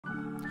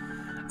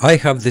I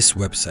have this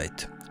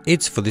website.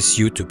 It's for this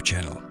YouTube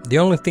channel. The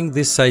only thing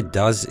this site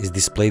does is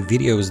display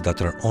videos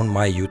that are on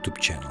my YouTube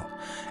channel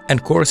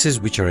and courses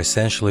which are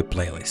essentially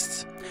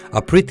playlists. A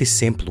pretty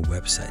simple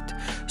website.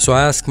 So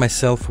I ask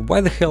myself,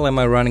 why the hell am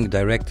I running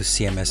Directus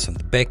CMS on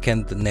the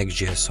backend,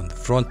 nextjs on the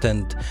front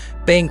end,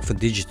 paying for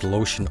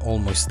DigitalOcean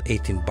almost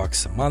 18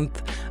 bucks a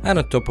month, and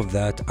on top of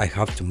that I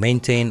have to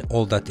maintain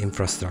all that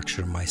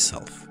infrastructure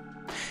myself.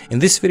 In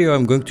this video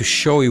I'm going to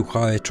show you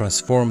how I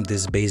transform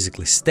this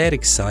basically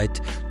static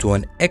site to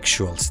an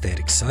actual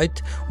static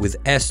site with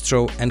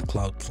Astro and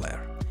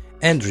Cloudflare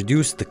and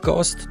reduce the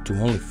cost to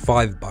only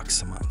 5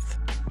 bucks a month.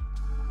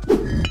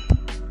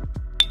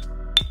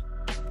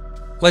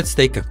 Let's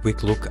take a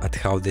quick look at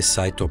how this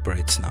site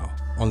operates now.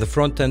 On the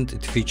front end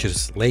it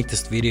features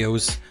latest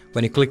videos.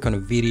 When you click on a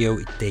video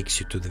it takes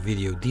you to the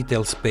video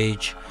details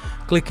page.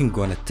 Clicking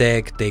on a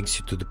tag takes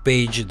you to the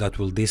page that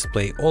will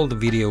display all the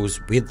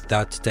videos with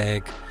that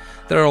tag.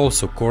 There are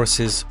also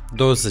courses,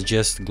 those are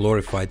just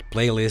glorified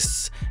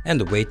playlists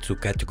and a way to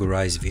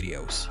categorize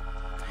videos.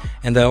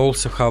 And I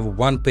also have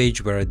one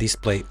page where I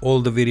display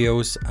all the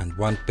videos and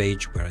one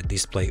page where I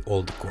display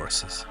all the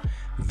courses.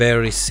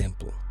 Very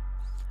simple.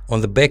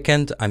 On the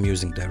backend I'm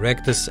using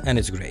Directus and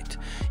it's great.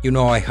 You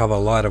know I have a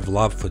lot of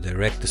love for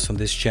Directus on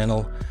this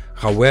channel.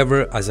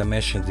 However, as I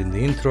mentioned in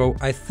the intro,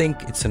 I think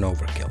it's an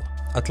overkill.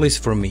 At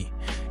least for me.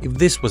 If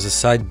this was a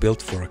site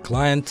built for a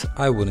client,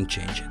 I wouldn't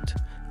change it.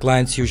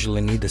 Clients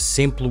usually need a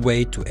simple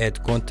way to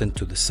add content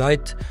to the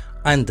site,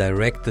 and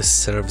Directus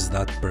serves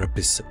that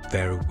purpose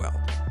very well.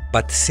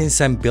 But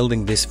since I'm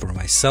building this for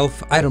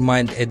myself, I don't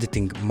mind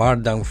editing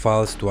markdown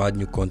files to add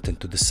new content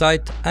to the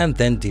site and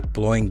then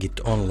deploying it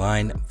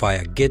online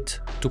via Git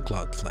to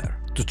Cloudflare.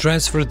 To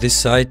transfer this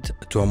site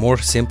to a more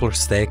simpler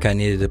stack I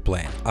needed a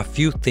plan, a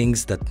few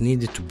things that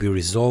needed to be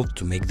resolved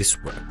to make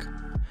this work.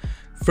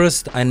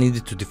 First, I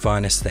needed to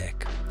define a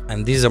stack,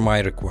 and these are my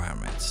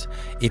requirements.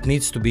 It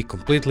needs to be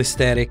completely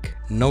static,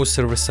 no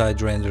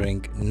server-side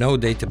rendering, no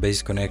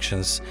database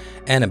connections,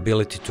 and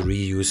ability to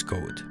reuse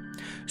code.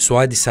 So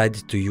I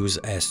decided to use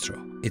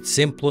Astro. It's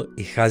simple,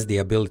 it has the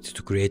ability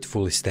to create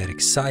fully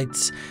static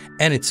sites,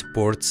 and it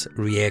supports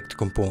React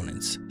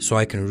components, so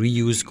I can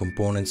reuse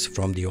components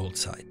from the old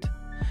site.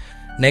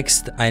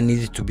 Next, I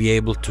needed to be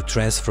able to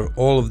transfer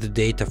all of the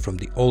data from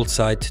the old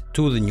site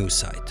to the new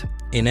site.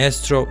 In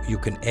Astro, you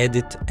can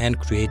edit and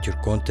create your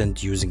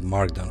content using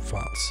markdown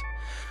files.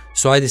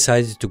 So I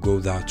decided to go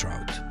that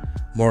route.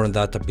 More on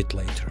that a bit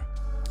later.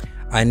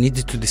 I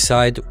needed to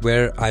decide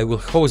where I will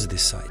host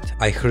this site.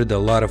 I heard a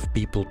lot of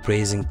people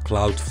praising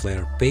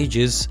Cloudflare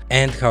pages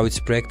and how it's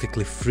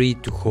practically free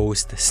to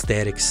host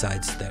static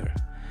sites there.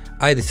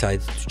 I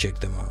decided to check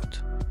them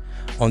out.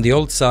 On the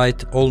old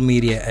site, all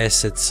media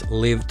assets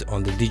lived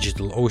on the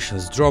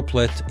DigitalOcean's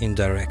droplet in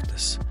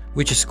Directus,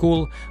 which is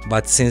cool,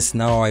 but since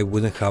now I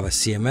wouldn't have a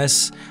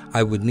CMS,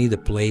 I would need a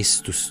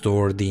place to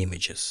store the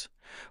images.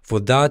 For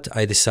that,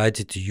 I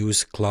decided to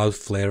use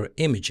Cloudflare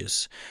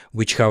Images,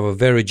 which have a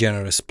very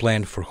generous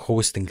plan for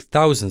hosting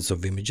thousands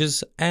of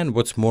images, and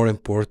what's more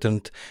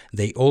important,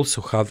 they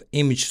also have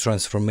image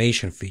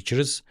transformation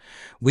features,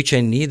 which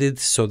I needed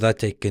so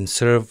that I can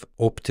serve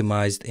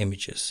optimized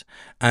images.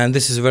 And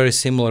this is very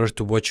similar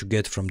to what you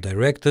get from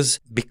Directus,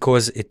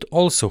 because it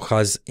also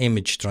has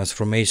image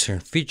transformation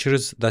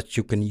features that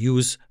you can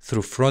use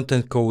through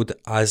front-end code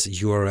as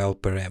URL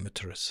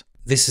parameters.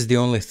 This is the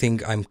only thing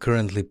I'm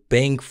currently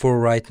paying for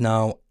right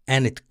now,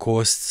 and it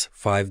costs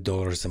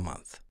 $5 a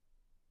month.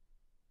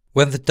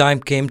 When the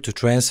time came to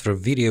transfer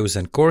videos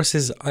and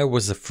courses, I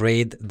was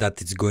afraid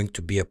that it's going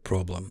to be a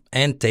problem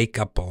and take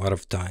up a lot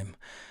of time,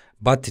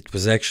 but it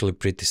was actually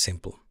pretty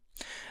simple.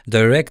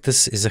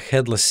 Directus is a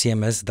headless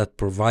CMS that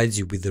provides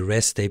you with the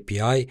REST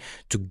API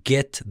to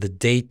get the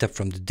data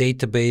from the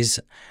database,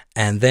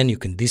 and then you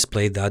can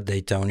display that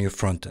data on your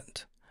front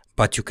end.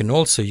 But you can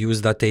also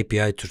use that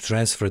API to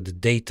transfer the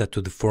data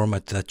to the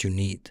format that you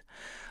need,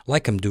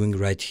 like I'm doing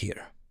right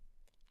here.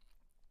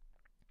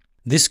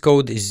 This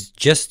code is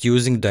just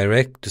using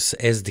Directus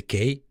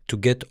SDK to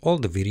get all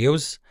the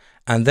videos,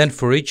 and then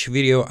for each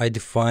video I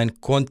define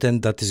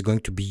content that is going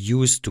to be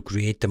used to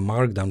create a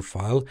markdown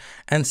file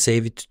and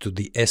save it to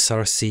the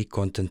src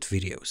content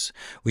videos,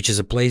 which is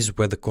a place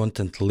where the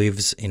content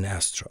lives in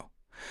Astro.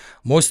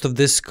 Most of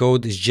this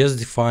code is just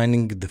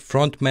defining the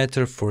front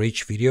matter for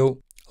each video,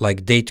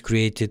 like date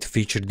created,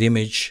 featured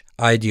image,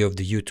 ID of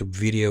the YouTube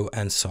video,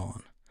 and so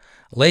on.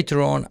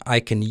 Later on, I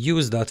can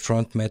use that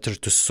front matter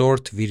to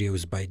sort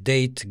videos by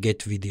date, get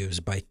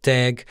videos by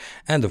tag,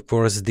 and of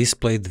course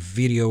display the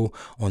video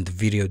on the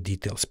video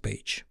details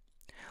page.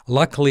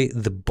 Luckily,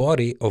 the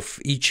body of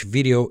each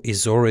video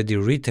is already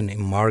written in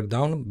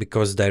Markdown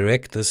because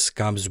Directus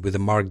comes with a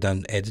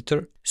Markdown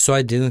editor, so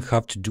I didn't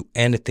have to do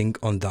anything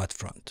on that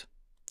front.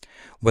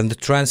 When the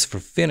transfer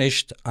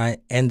finished, I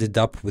ended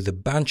up with a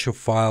bunch of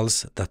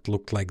files that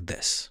looked like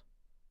this.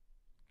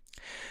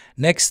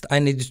 Next, I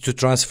needed to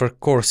transfer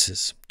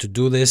courses. To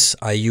do this,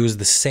 I used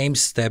the same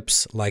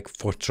steps like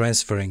for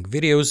transferring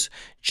videos,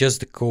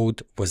 just the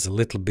code was a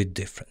little bit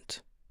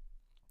different.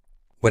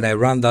 When I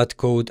run that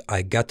code,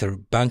 I got a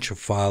bunch of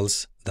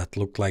files that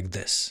look like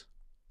this.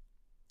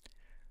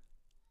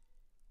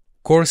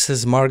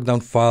 Courses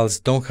markdown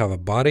files don't have a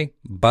body,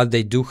 but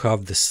they do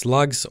have the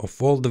slugs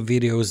of all the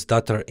videos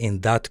that are in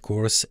that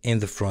course in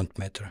the front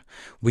meta,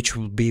 which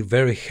will be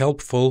very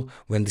helpful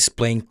when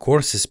displaying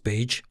courses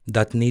page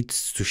that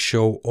needs to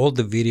show all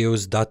the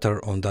videos that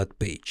are on that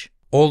page.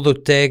 Although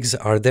tags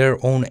are their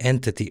own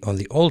entity on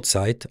the old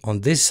site,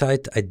 on this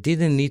site I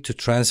didn't need to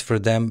transfer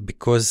them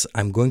because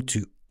I'm going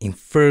to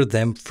infer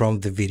them from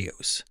the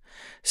videos.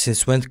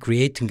 Since when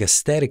creating a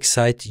static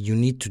site, you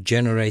need to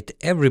generate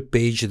every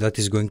page that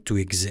is going to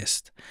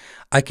exist.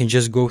 I can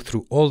just go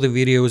through all the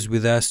videos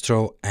with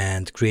Astro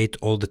and create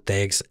all the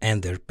tags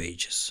and their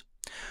pages.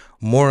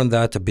 More on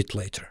that a bit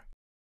later.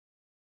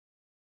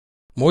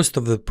 Most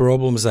of the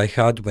problems I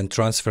had when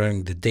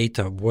transferring the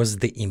data was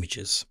the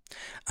images.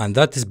 And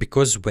that is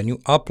because when you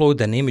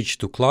upload an image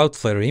to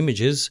Cloudflare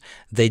Images,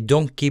 they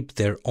don't keep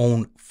their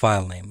own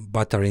file name,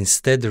 but are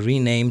instead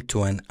renamed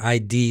to an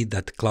ID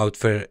that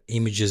Cloudflare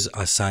Images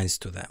assigns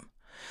to them.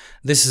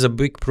 This is a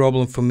big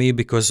problem for me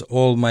because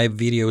all my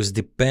videos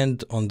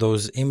depend on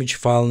those image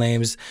file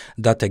names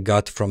that I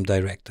got from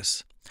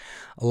Directus.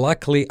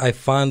 Luckily, I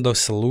found a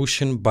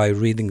solution by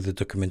reading the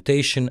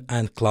documentation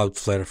and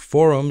Cloudflare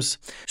forums,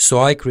 so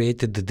I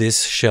created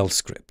this shell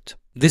script.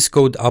 This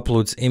code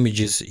uploads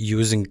images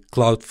using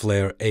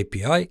Cloudflare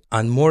API,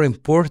 and more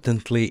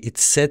importantly, it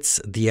sets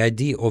the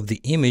ID of the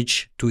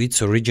image to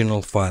its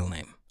original file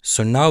name.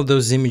 So now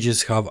those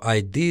images have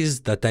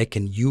IDs that I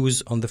can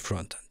use on the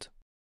front end.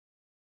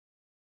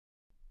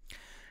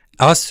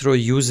 Astro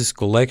uses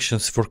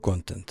collections for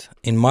content.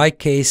 In my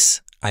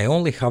case, I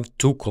only have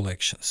two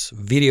collections,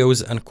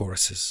 videos and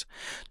courses.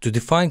 To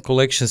define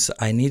collections,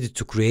 I needed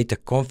to create a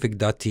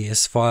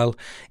config.ts file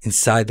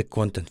inside the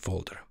content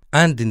folder.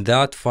 And in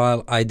that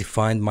file, I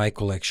defined my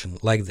collection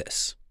like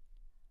this.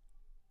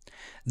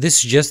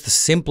 This is just a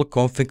simple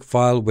config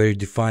file where you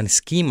define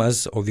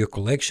schemas of your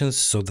collections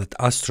so that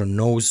Astro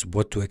knows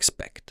what to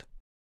expect.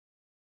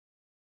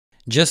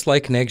 Just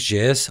like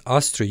Next.js,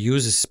 Astro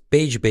uses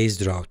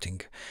page-based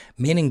routing,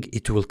 meaning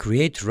it will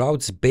create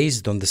routes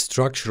based on the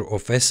structure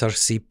of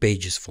src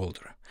pages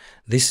folder.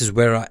 This is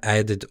where I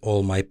added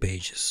all my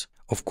pages.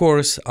 Of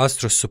course,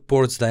 Astro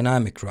supports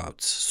dynamic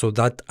routes, so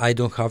that I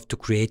don't have to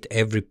create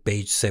every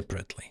page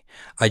separately.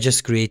 I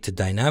just create a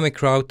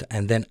dynamic route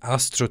and then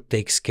Astro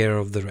takes care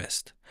of the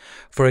rest.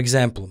 For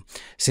example,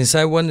 since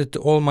I wanted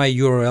all my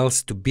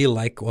URLs to be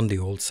like on the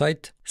old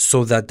site,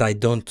 so that I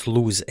don't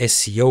lose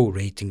SEO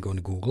rating on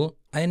Google,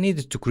 I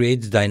needed to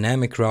create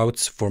dynamic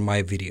routes for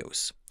my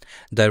videos.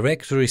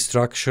 Directory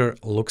structure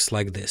looks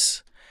like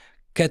this.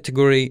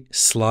 Category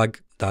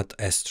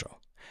slug.astro.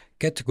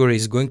 Category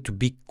is going to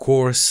be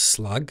course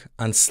slug,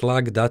 and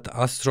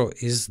slug.astro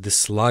is the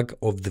slug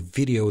of the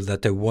video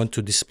that I want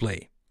to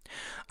display.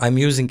 I'm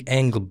using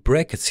angle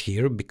brackets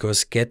here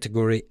because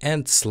category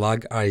and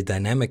slug are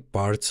dynamic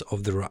parts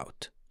of the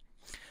route.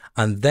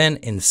 And then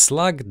in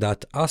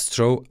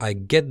slug.astro I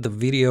get the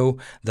video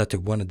that I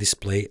want to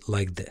display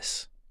like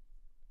this.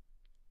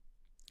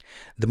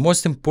 The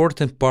most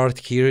important part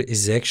here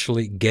is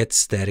actually get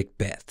static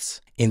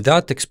paths. In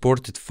that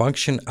exported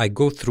function I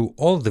go through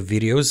all the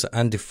videos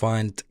and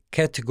defined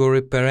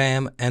category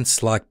param and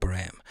slug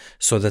param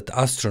so that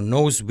Astro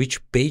knows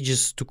which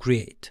pages to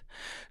create.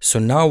 So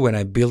now when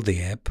I build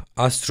the app,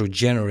 Astro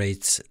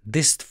generates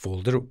this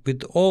folder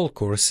with all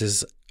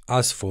courses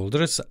as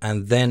folders,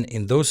 and then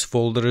in those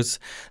folders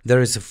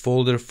there is a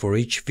folder for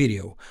each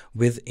video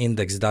with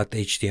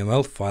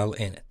index.html file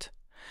in it.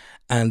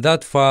 And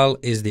that file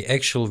is the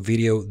actual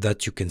video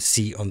that you can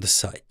see on the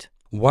site.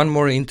 One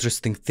more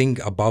interesting thing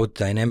about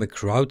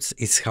dynamic routes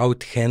is how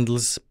it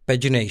handles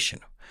pagination.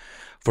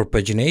 For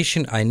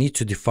pagination, I need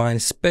to define a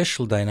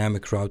special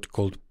dynamic route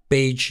called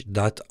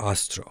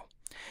page.astro.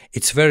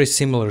 It's very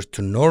similar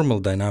to normal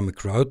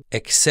dynamic route,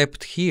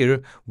 except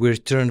here we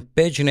return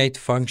paginate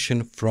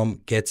function from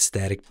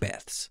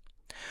getStaticPaths.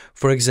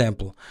 For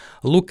example,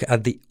 look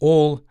at the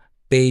all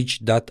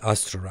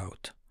page.astro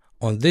route.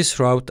 On this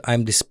route,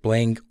 I'm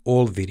displaying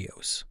all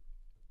videos.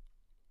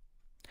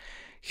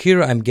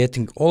 Here I'm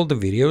getting all the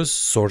videos,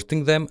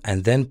 sorting them,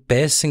 and then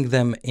passing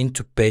them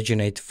into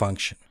paginate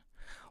function.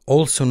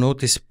 Also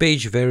notice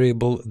page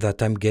variable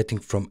that I'm getting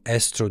from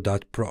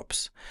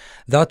astro.props.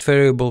 That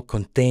variable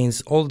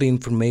contains all the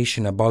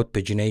information about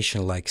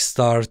pagination like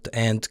start,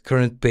 end,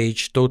 current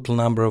page, total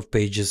number of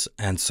pages,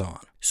 and so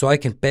on. So I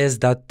can pass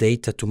that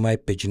data to my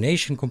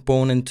pagination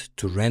component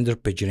to render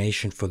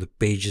pagination for the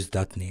pages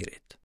that need it.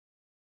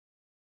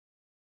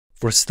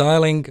 For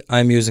styling,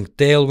 I'm using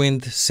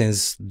Tailwind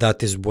since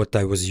that is what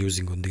I was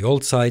using on the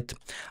old site.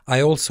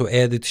 I also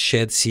added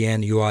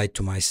ShadCN UI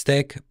to my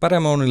stack, but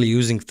I'm only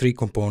using 3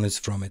 components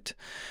from it.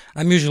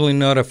 I'm usually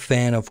not a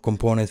fan of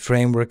component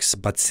frameworks,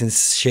 but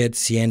since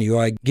ShadCN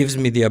UI gives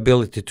me the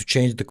ability to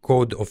change the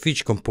code of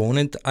each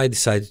component, I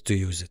decided to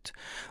use it.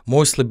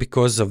 Mostly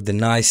because of the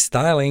nice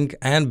styling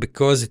and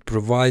because it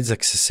provides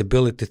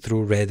accessibility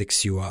through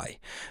Redux UI,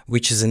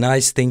 which is a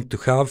nice thing to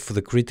have for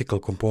the critical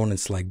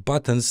components like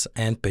buttons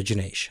and pagination.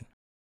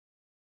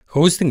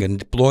 Hosting and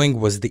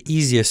deploying was the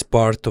easiest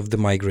part of the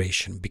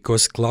migration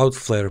because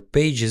Cloudflare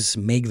pages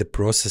make the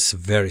process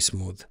very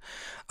smooth.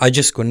 I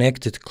just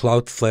connected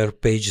Cloudflare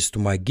pages to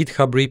my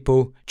GitHub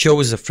repo,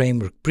 chose a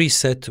framework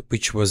preset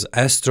which was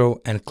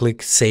Astro and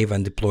clicked Save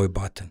and Deploy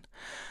button.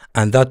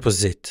 And that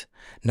was it.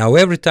 Now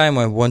every time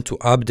I want to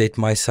update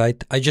my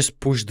site, I just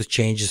push the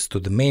changes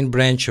to the main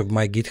branch of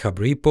my GitHub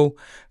repo.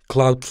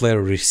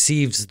 Cloudflare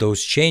receives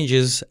those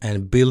changes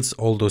and builds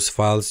all those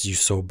files you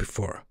saw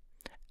before.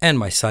 And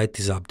my site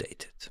is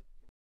updated.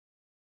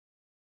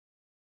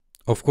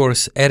 Of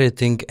course,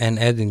 editing and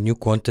adding new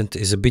content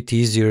is a bit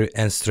easier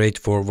and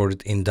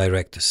straightforward in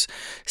Directus,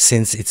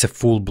 since it's a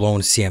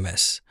full-blown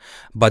CMS.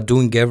 But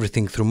doing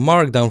everything through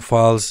Markdown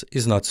files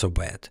is not so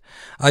bad.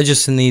 I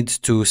just need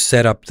to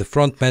set up the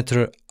front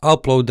matter,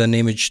 upload an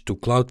image to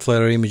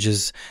Cloudflare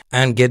Images,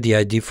 and get the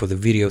ID for the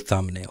video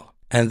thumbnail.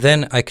 And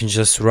then I can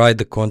just write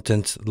the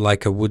content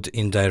like I would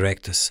in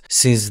Directus,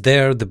 since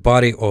there the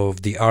body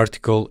of the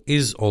article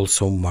is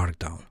also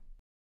Markdown.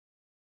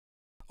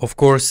 Of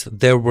course,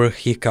 there were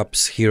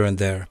hiccups here and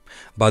there,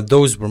 but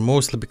those were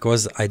mostly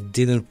because I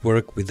didn't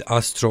work with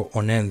Astro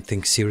on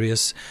anything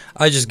serious.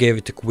 I just gave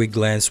it a quick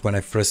glance when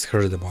I first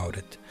heard about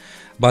it.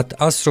 But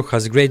Astro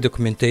has great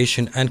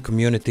documentation and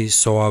community,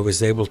 so I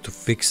was able to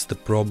fix the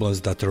problems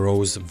that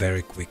arose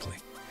very quickly.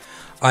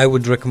 I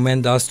would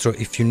recommend Astro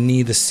if you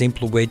need a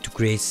simple way to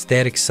create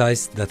static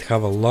sites that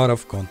have a lot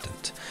of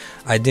content.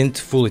 I didn't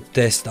fully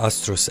test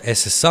Astro's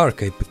SSR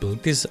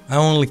capabilities, I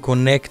only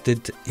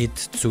connected it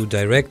to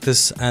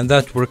Directus and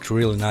that worked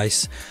really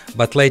nice,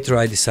 but later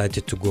I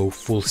decided to go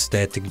full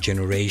static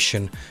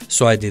generation,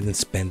 so I didn't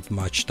spend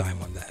much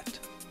time on that.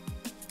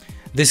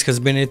 This has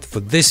been it for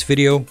this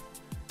video.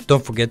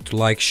 Don't forget to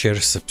like, share,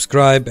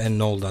 subscribe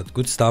and all that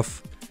good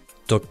stuff.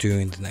 Talk to you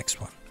in the next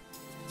one.